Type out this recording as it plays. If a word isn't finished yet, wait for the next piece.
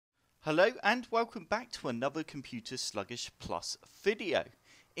Hello and welcome back to another Computer Sluggish Plus video.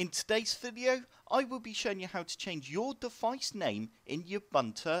 In today's video, I will be showing you how to change your device name in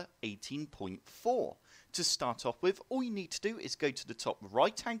Ubuntu 18.04. To start off with, all you need to do is go to the top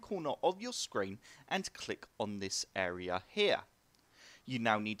right hand corner of your screen and click on this area here. You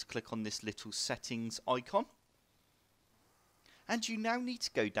now need to click on this little settings icon. And you now need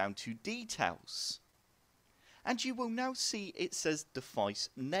to go down to details. And you will now see it says device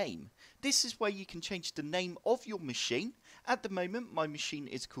name. This is where you can change the name of your machine. At the moment my machine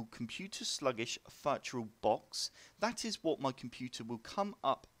is called Computer Sluggish Virtual Box. That is what my computer will come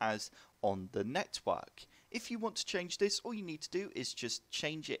up as on the network. If you want to change this, all you need to do is just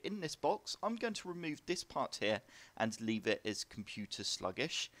change it in this box. I'm going to remove this part here and leave it as Computer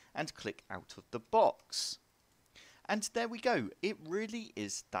Sluggish and click out of the box. And there we go. It really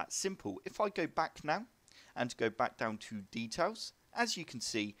is that simple. If I go back now and go back down to details, as you can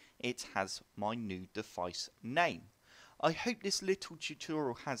see it has my new device name. I hope this little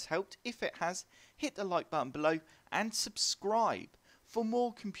tutorial has helped. If it has, hit the like button below and subscribe for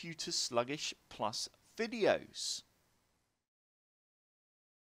more Computer Sluggish Plus videos.